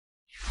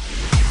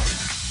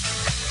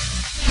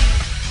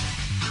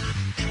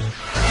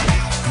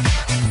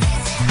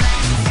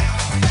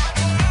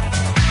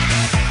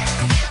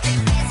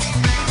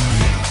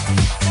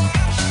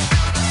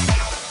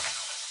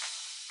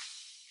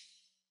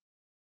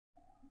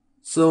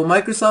So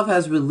Microsoft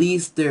has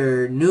released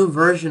their new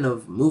version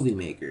of Movie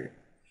Maker.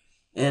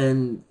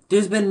 And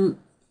there's been,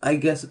 I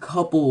guess, a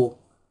couple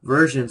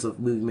versions of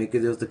Movie Maker.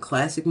 There was the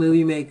classic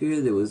Movie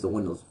Maker, there was the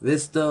Windows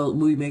Vista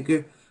Movie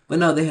Maker, but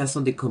now they have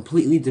something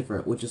completely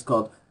different, which is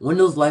called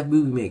Windows Live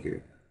Movie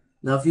Maker.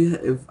 Now,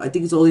 if I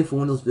think it's only for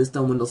Windows Vista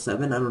and Windows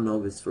 7. I don't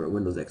know if it's for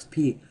Windows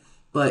XP,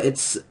 but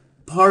it's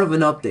part of an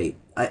update.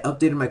 I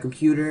updated my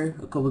computer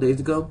a couple days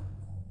ago.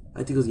 I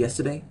think it was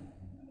yesterday,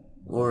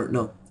 or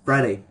no,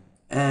 Friday,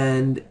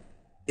 and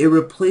it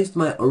replaced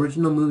my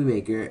original Movie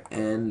Maker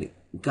and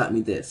got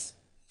me this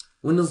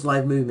Windows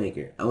Live Movie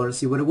Maker. I want to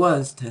see what it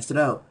was, test it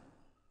out,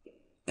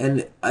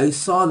 and I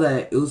saw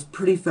that it was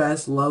pretty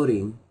fast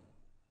loading,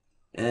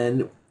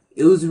 and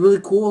it was really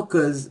cool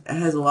because it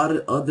has a lot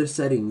of other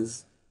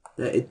settings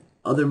that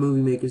other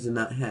movie makers did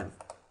not have.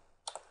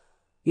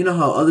 You know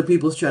how other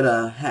people try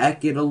to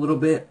hack it a little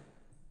bit,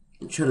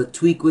 and try to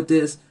tweak with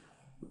this,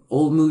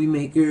 old movie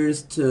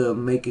makers to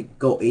make it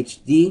go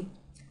HD?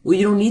 Well,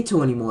 you don't need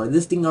to anymore.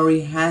 This thing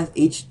already has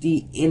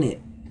HD in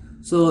it.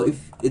 So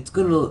if it's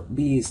gonna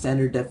be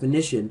standard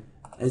definition,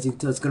 as you can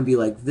tell, it's gonna be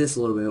like this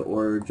a little bit,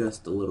 or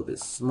just a little bit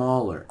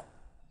smaller.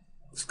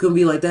 It's gonna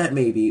be like that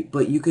maybe,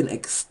 but you can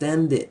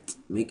extend it,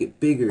 make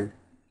it bigger.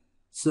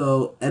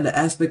 So, and the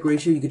aspect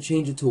ratio, you could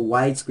change it to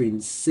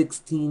widescreen,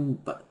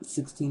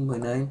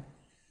 16:9.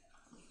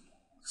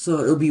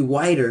 So it'll be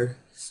wider.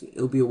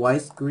 It'll be a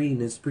wide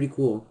screen. It's pretty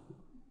cool.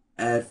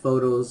 Add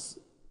photos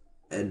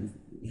and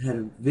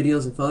had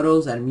videos and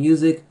photos, add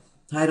music,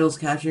 titles,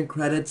 caption,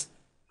 credits,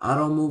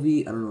 auto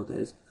movie. I don't know what that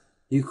is.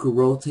 You could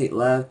rotate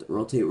left,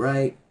 rotate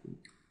right,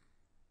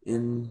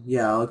 and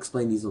yeah, I'll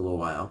explain these in a little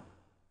while.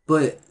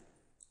 But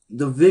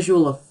the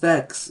visual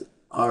effects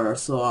are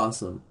so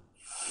awesome.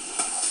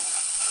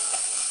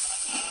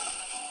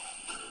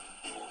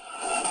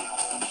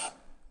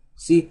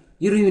 See,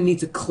 you don't even need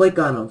to click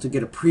on them to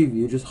get a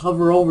preview. Just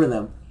hover over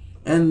them.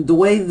 And the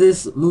way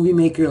this Movie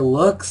Maker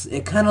looks,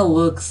 it kind of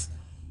looks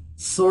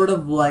sort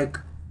of like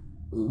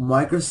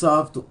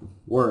Microsoft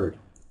Word.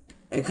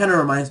 It kind of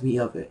reminds me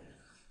of it,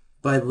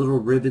 by the little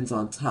ribbons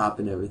on top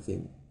and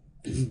everything.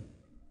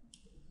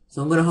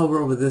 So I'm going to hover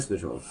over this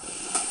visual.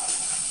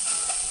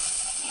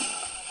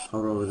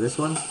 Hover over this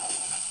one.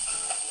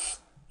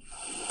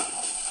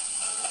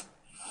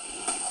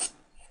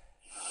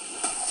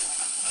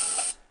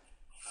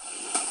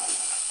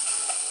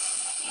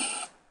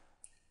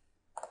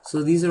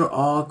 So these are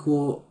all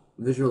cool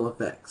visual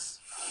effects.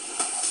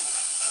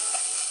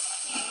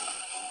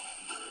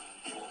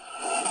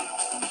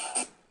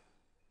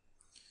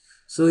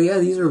 So yeah,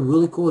 these are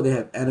really cool. They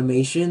have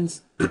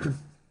animations.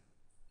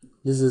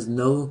 This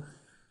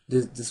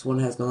one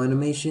has no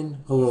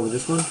animation. Hover over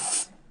this one.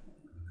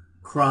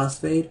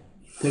 Crossfade,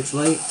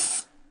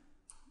 pixelate,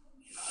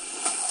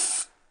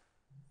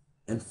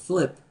 and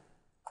flip.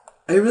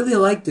 I really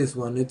like this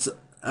one.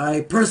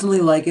 I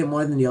personally like it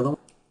more than the other one.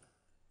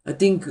 I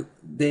think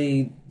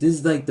this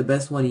is like the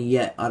best one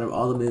yet out of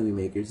all the movie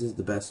makers. This is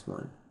the best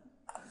one.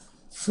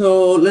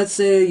 So let's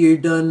say you're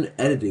done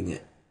editing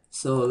it.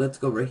 So let's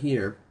go right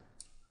here.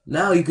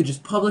 Now you could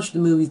just publish the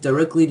movies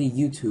directly to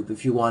YouTube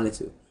if you wanted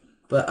to.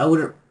 But I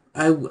wouldn't.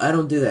 I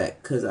don't do that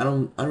because I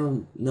don't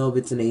know if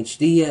it's in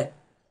HD yet.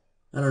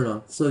 I don't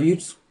know. So you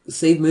just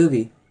save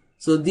movie.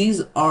 So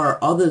these are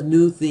all the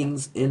new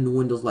things in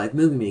Windows Live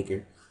Movie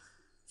Maker.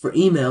 For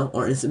email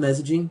or instant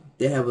messaging,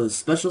 they have a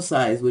special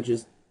size which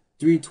is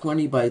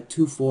 320 by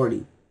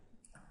 240.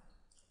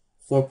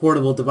 For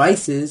portable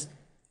devices,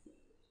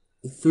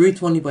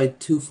 320 by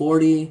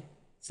 240,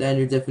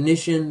 standard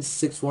definition,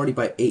 640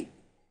 by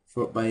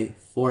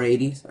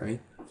 480, sorry.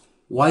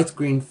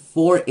 Widescreen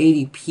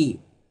 480p.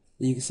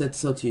 You can set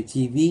this up to your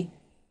TV,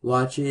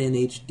 watch it in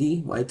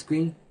HD,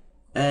 widescreen,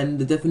 and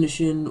the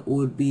definition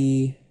would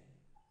be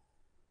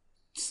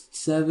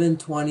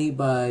 720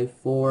 by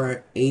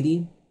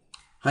 480.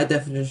 High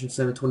definition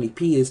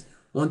 720p is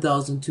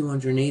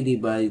 1280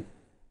 by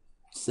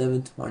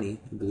 720, I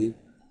believe.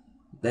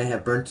 They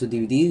have burn to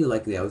DVD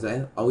like they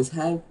always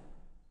have.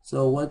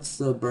 So what's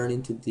the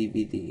burning to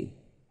DVD?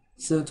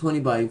 720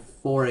 by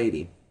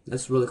 480.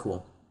 That's really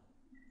cool.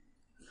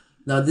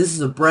 Now this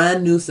is a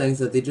brand new thing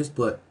that they just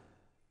put.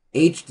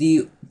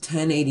 HD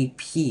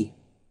 1080p.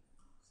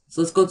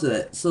 So let's go to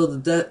that. So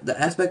the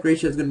aspect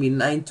ratio is going to be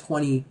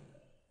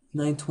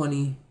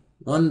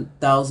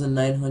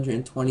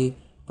 1920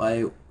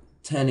 by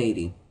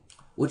 1080,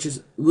 which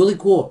is really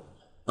cool.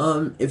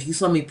 If you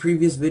saw my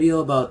previous video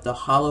about the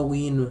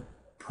Halloween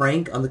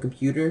prank on the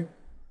computer,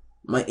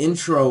 my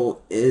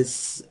intro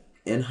is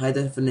in high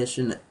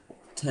definition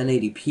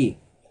 1080p.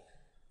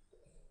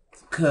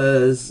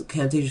 Because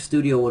Camtasia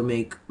Studio would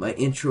make my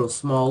intro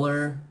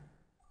smaller.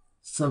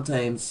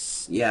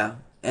 Sometimes, yeah.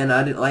 And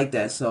I didn't like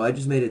that, so I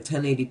just made it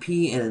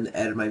 1080p and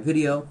added my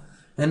video.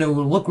 And it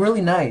would look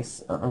really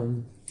nice.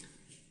 Two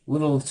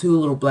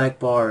little black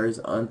bars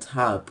on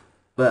top.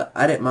 But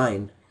I didn't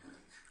mind,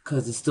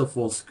 because it's still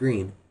full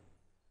screen.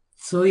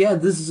 So yeah,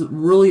 this is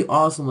really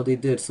awesome what they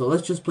did. So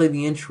let's just play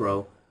the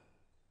intro.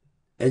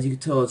 As you can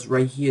tell, it's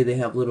right here. They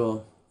have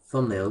little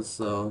thumbnails,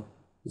 so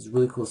It's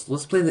really cool. So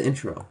let's play the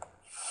intro.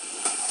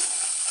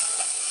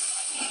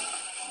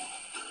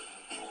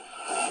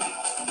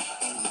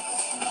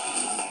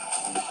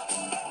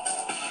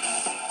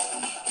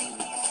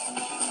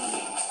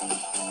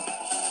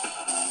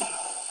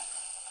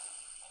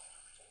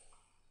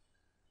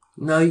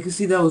 Now you can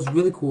see that was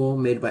really cool,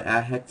 made by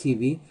AdHack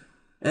TV.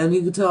 And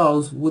you can tell I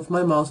was, with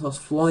my mouse, I was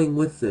flowing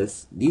with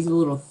this. These are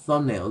little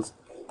thumbnails,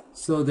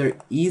 so they're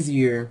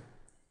easier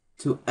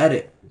to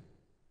edit.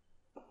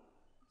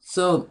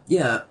 So,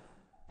 yeah.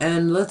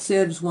 And let's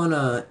say I just want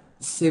to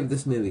save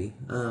this movie.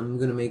 I'm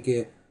going to make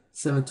it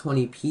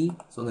 720p,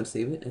 so I'm going to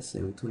save it as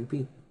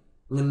 720p.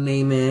 I'm going to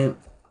name it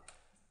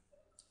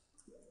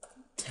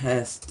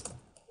Test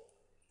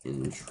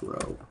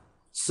Intro.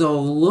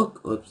 So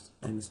look, oops,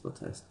 I misspelled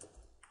test.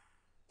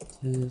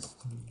 Test intro.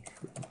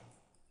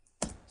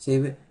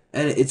 Save it,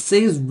 and it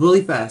saves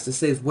really fast. It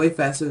saves way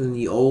faster than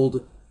the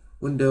old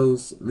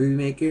Windows Movie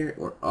Maker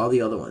or all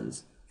the other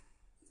ones.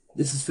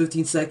 This is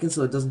 15 seconds,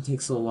 so it doesn't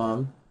take so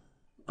long.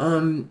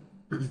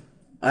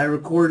 I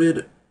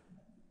recorded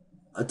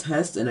a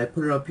test and I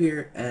put it up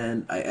here,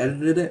 and I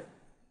edited it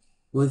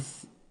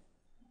with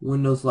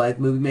Windows Live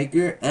Movie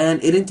Maker, and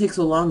it didn't take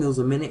so long. It was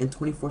 1 minute and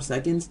 24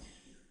 seconds.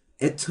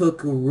 It didn't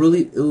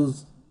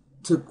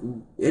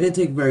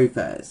take very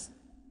fast.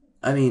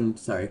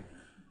 Sorry.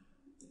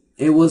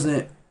 It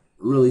wasn't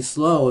really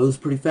slow. It was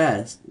pretty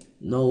fast.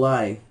 No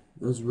lie.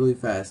 It was really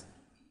fast.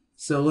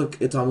 So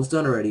look, it's almost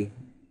done already.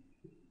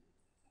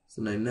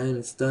 So 99,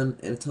 it's done.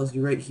 And it tells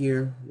you right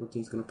here what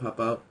thing's going to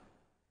pop out.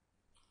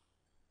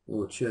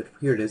 Well, it should.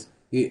 Here it is.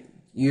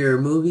 Your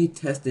movie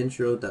test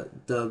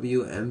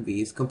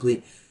intro.wmv is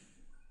complete.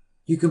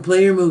 You can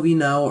play your movie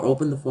now or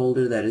open the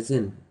folder that it's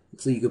in.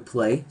 So you could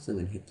play. So I'm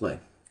going to hit play.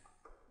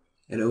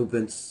 And it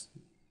opens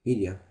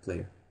media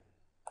player.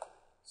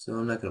 So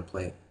I'm not going to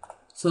play it.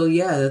 So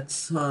yeah,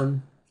 that's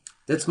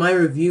my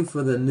review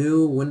for the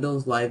new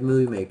Windows Live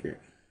Movie Maker.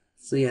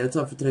 So yeah, that's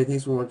all for today.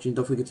 Thanks for watching.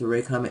 Don't forget to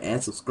rate, comment,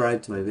 and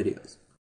subscribe to my videos.